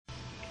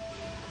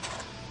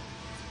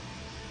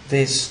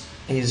This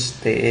is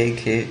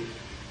the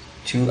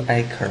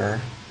AK2i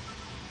card.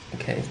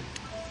 Okay.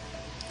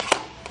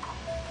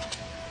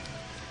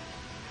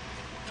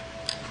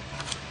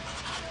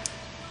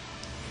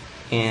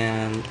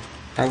 And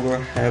I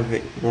will have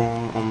it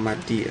run on my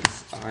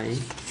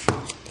DSi.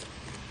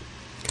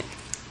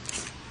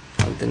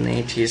 The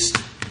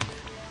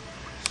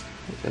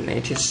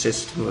latest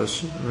system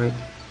version, right?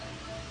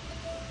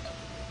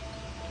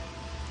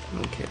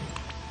 Okay.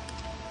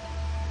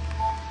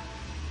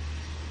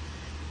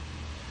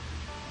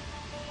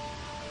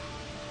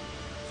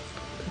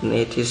 The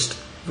latest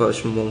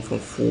version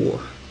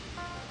 1.4.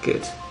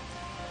 Good.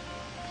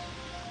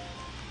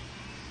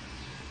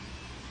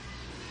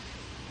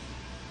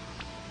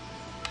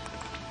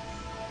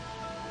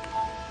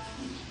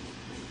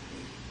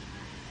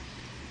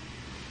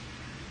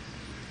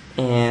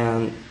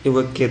 And it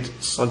will get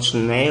such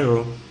an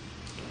error,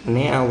 and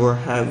then I will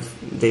have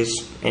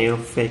this error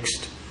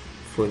fixed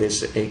for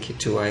this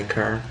AK2i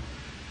card.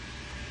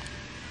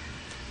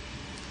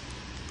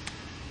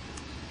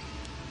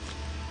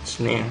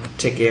 So now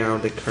take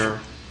out the card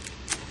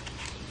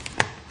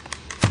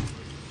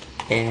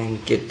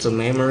and get the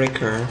memory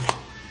card.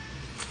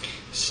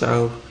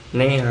 So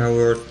now I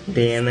will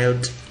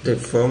download the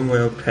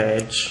firmware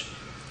patch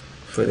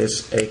for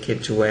this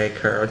AK2i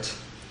card.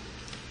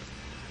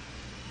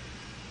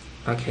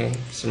 Okay,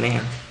 so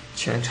now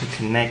try to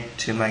connect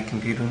to my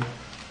computer.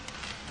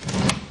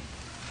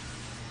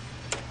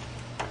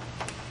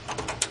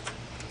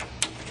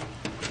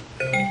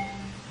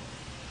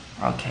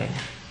 Okay,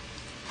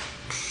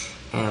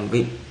 and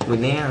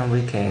now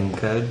we can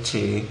go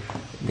to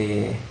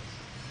the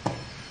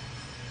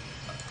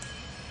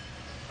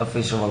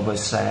official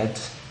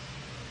website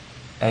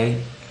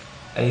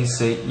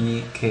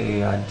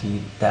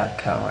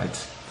acekard.com,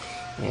 right?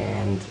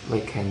 And we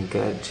can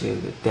go to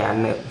the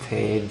download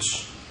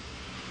page.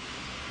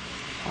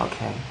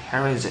 Okay,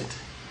 here is it.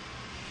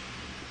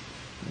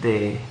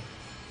 The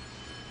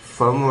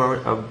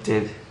firmware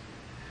update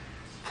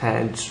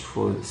page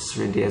for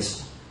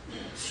 3DS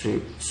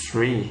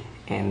 3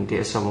 and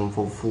DSi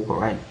 1.4,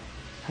 right?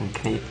 And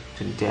click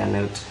to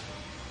download.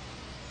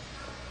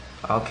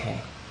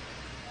 Okay,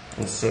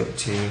 and save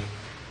to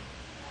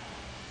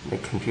the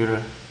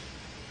computer.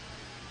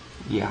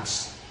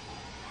 Yes.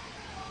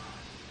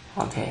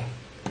 Okay,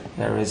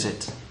 here is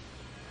it.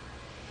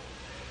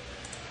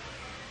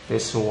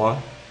 This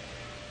one.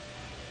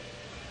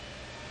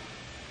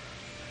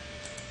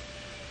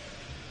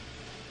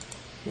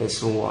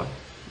 This one,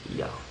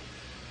 yeah.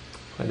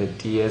 For the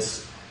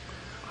DSi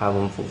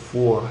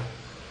 1.4,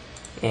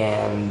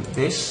 and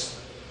this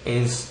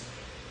is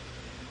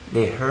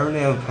the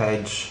kernel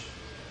page,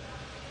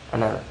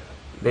 and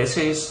this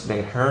is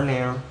the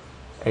kernel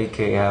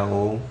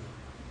AKO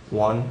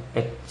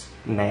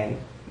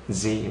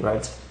 1X9Z,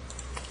 right?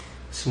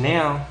 So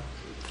now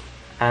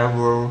I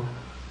will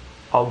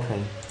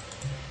open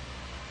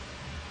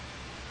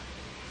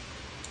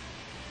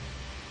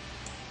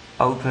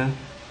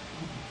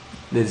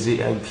the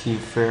zip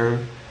file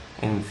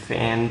and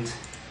find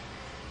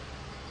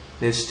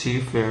these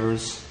two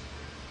files.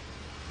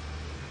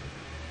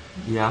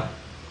 Yeah.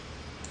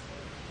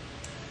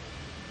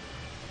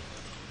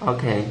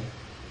 Okay.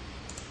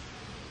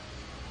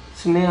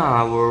 So now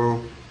I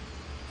will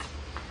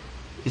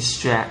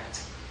extract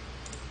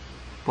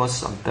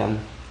both of them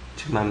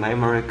to my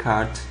memory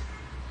card,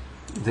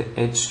 the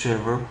H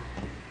driver.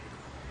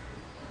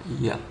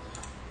 Yeah.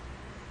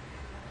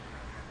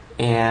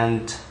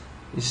 And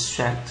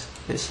extract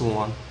this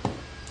one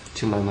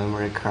to my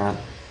memory card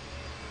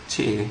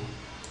too.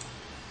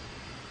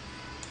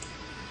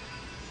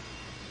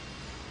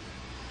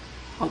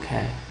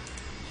 Okay.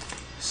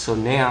 So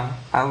now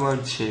I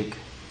will check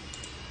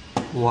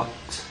what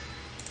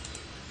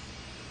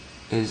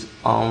is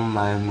on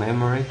my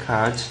memory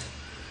card.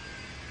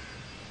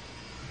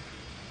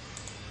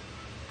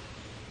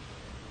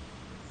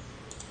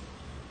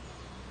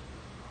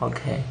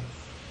 Okay,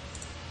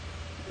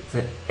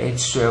 the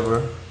H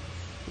driver,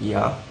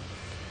 yeah,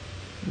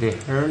 the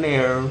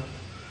kernel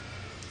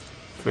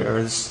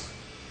files,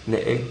 the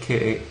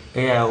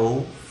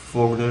AKAO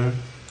folder,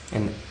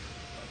 and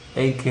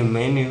AK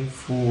menu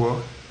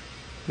for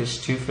these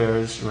two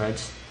files,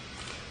 right?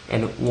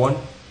 And one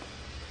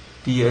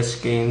DS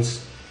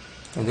games,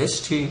 and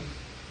these two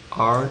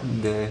are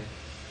the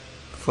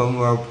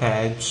firmware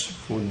patch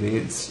for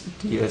this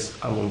DSi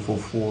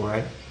 1.4,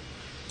 right?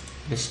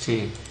 These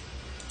two.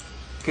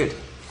 Good.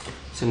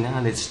 So now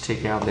let's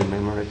take out the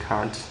memory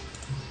card.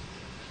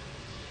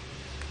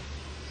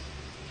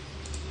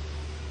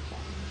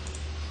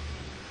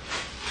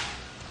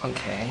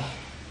 Okay.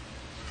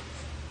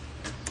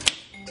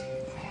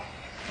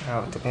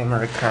 Out the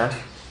memory card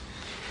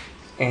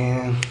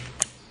and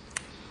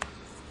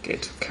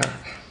get the card.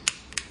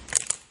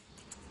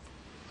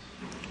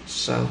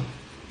 So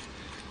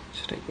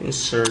should I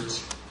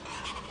insert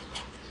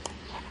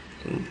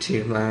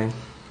into my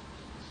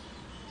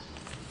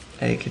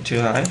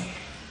AK2i,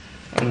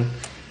 and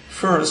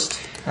first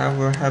I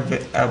will have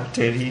it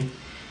updated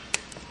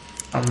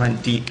on my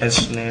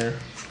DSi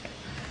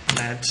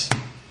that,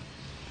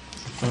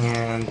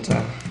 and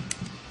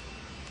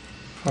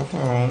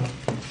power on.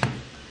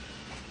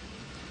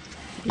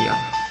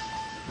 Yeah.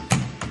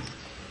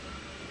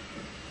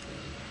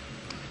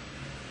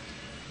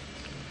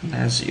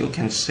 As you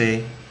can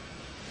see,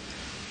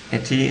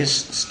 it is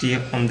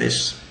still on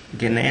this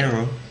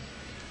kernel.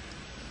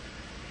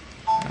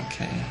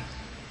 Okay.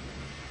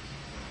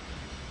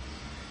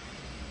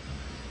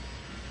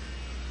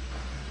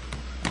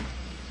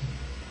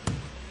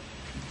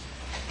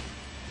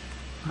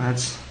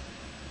 Let's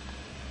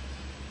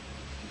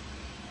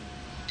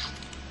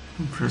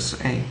press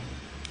A.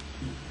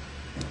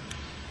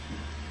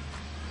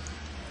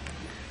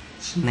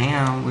 So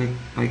now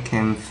we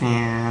can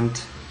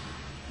find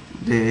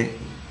the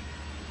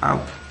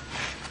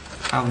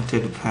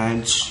update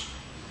page.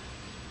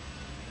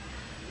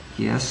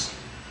 Yes,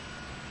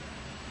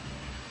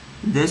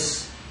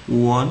 this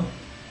one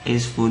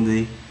is for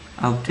the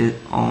update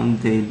on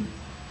the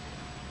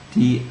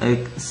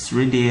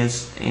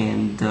DX3DS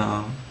and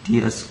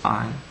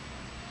DSi,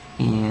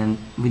 and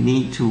we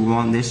need to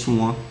run this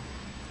one,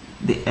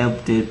 the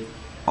update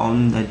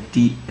on the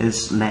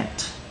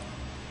DSLET.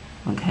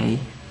 Okay,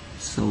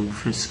 so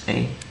press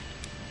A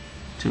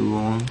to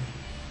run,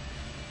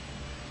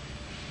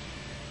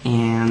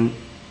 and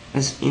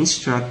as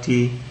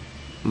instructed,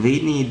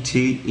 we need to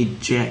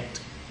eject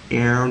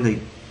the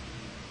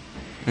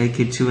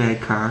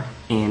AK2i card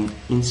and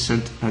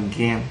insert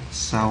again.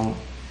 So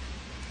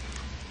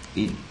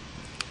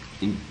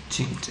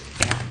eject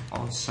out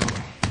also.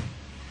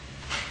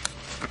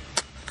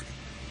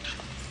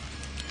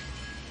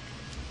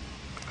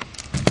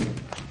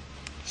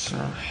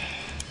 So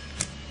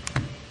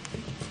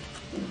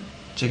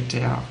eject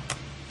out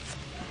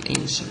and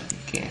insert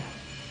again.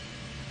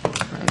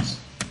 Right.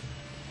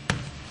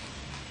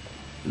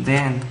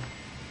 Then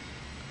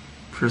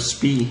press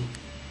B,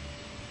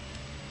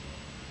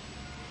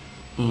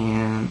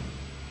 and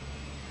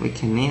we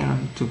can now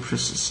to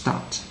press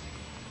start.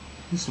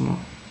 This one,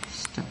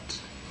 start.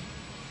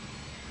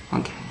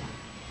 Okay,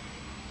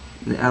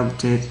 the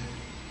update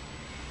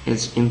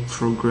is in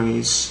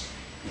progress.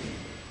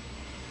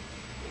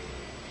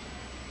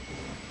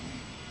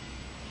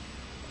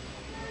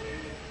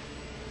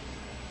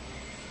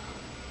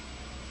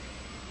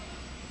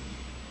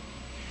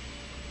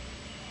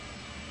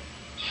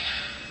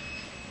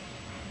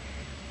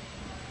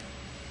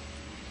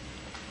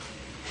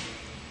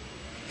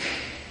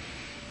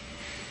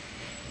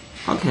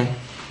 Okay,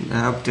 the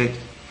update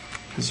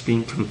has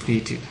been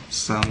completed.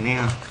 So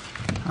now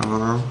I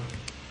will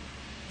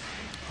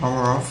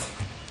power off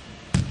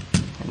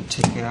and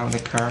take out the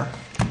car.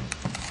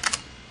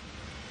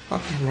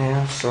 Okay,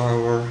 now so I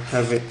will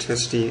have it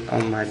tested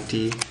on my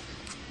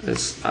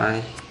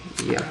DSi.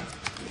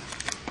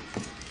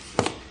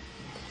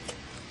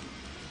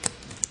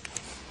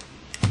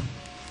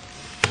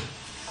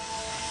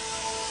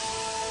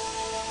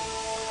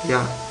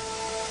 Yeah,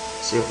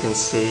 so you can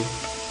see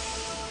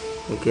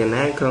the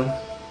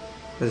kernel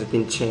has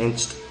been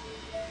changed,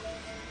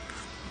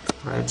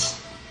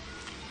 right?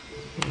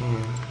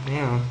 And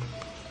now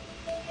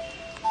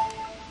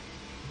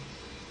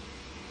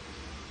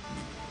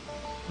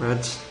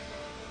right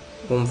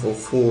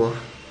 144.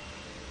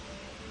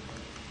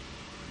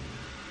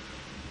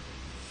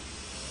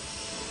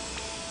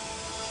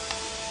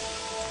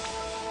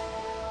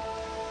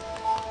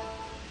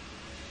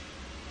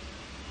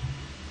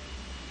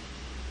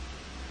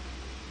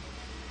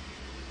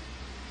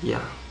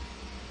 Yeah,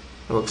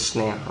 works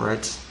now,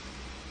 right?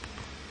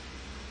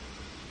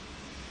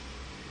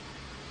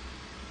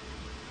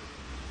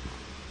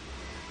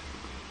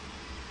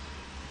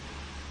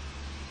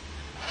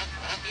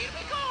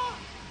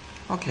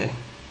 Okay,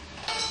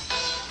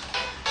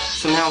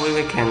 so now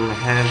we can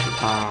have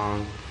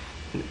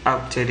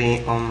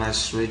updating on my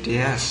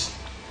 3DS.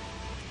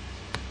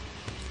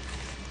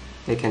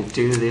 We can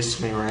do this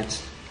way,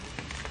 right?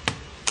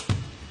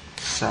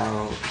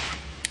 So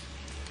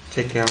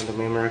take out the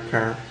memory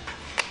card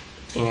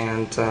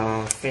and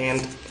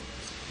find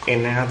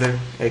another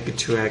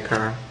AK2i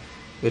card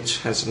which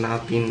has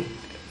not been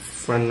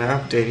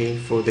updated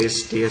for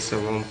this DSi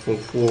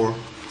 144.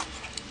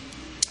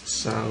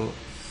 So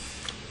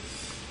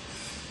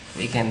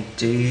we can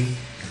do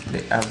the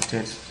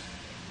update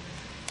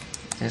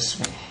this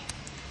way.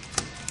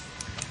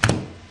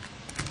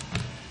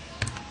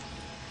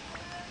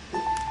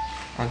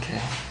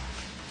 Okay,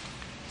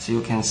 so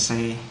you can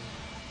see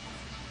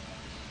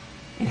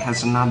it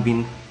has not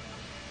been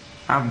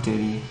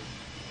updated.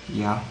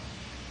 Yeah,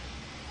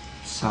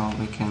 so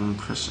we can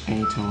press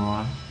A to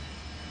run.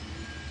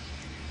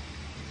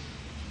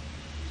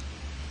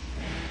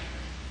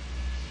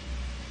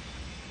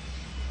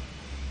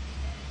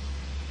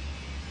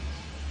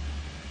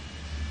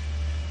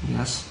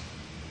 Yes,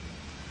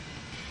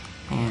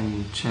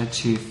 and try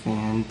to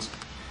find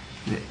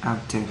the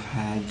update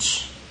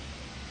page.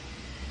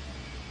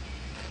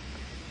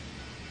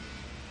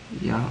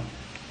 Yeah,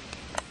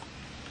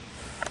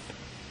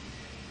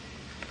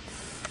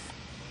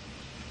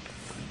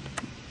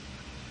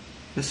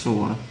 this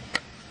one.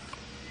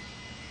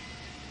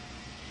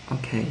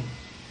 Okay,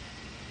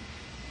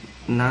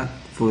 not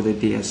for the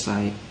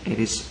DSi, it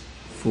is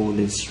for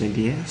the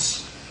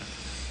 3DS.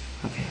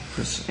 Okay,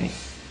 press A.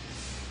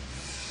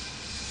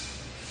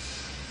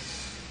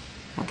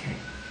 Okay.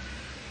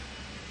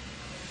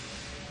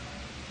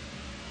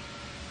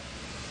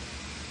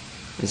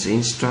 It's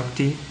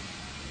instructive.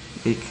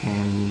 We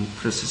can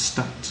press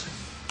start.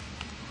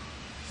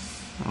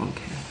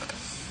 Okay.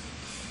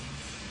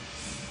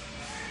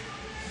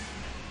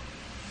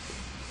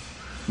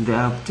 The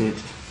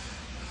update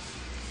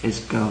is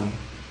going.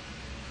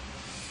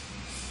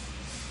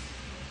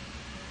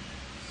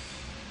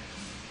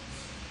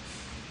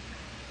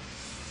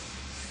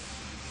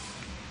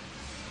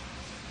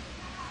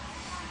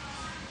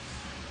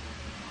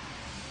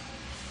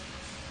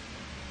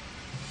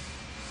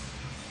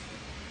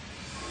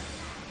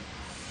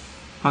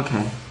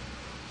 Okay,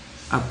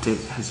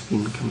 update has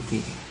been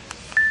completed.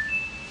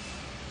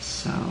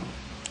 So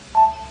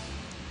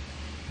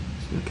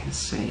you can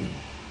see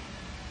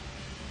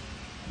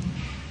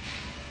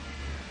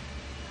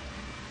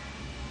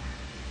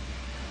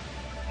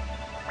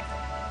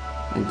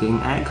the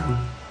game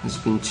icon has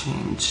been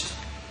changed.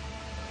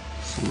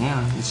 So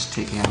now let's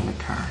take out the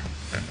card.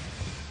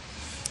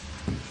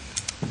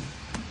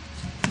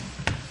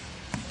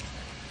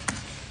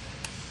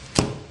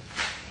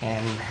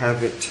 And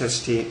have it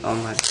tested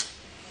on my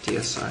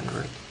DSi,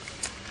 right?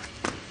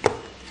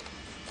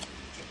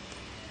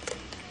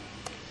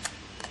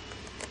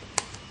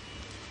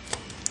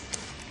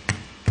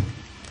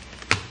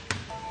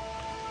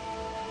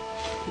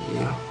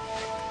 Yeah,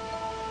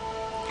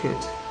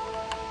 good.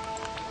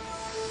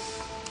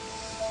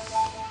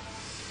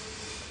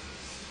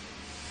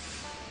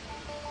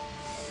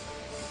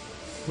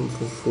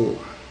 Number 4.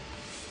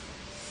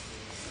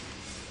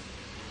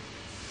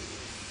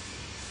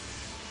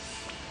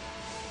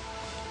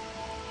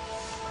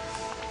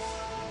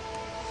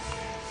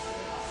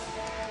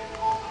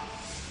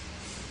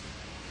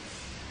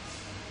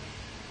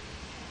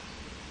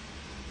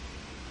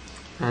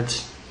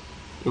 That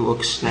it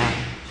works now.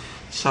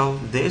 So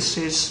this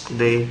is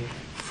the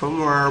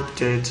firmware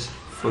update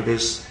for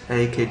this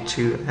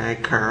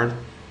AK2i card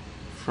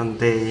from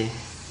the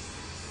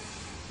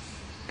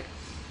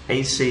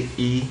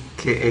Acekard.com,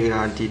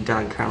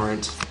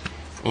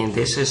 and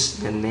this is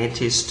the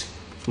latest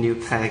new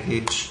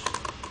package.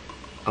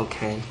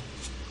 Okay.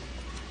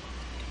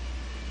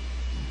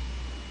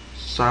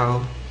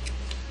 So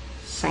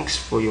thanks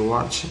for your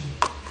watching.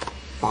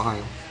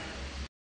 Bye.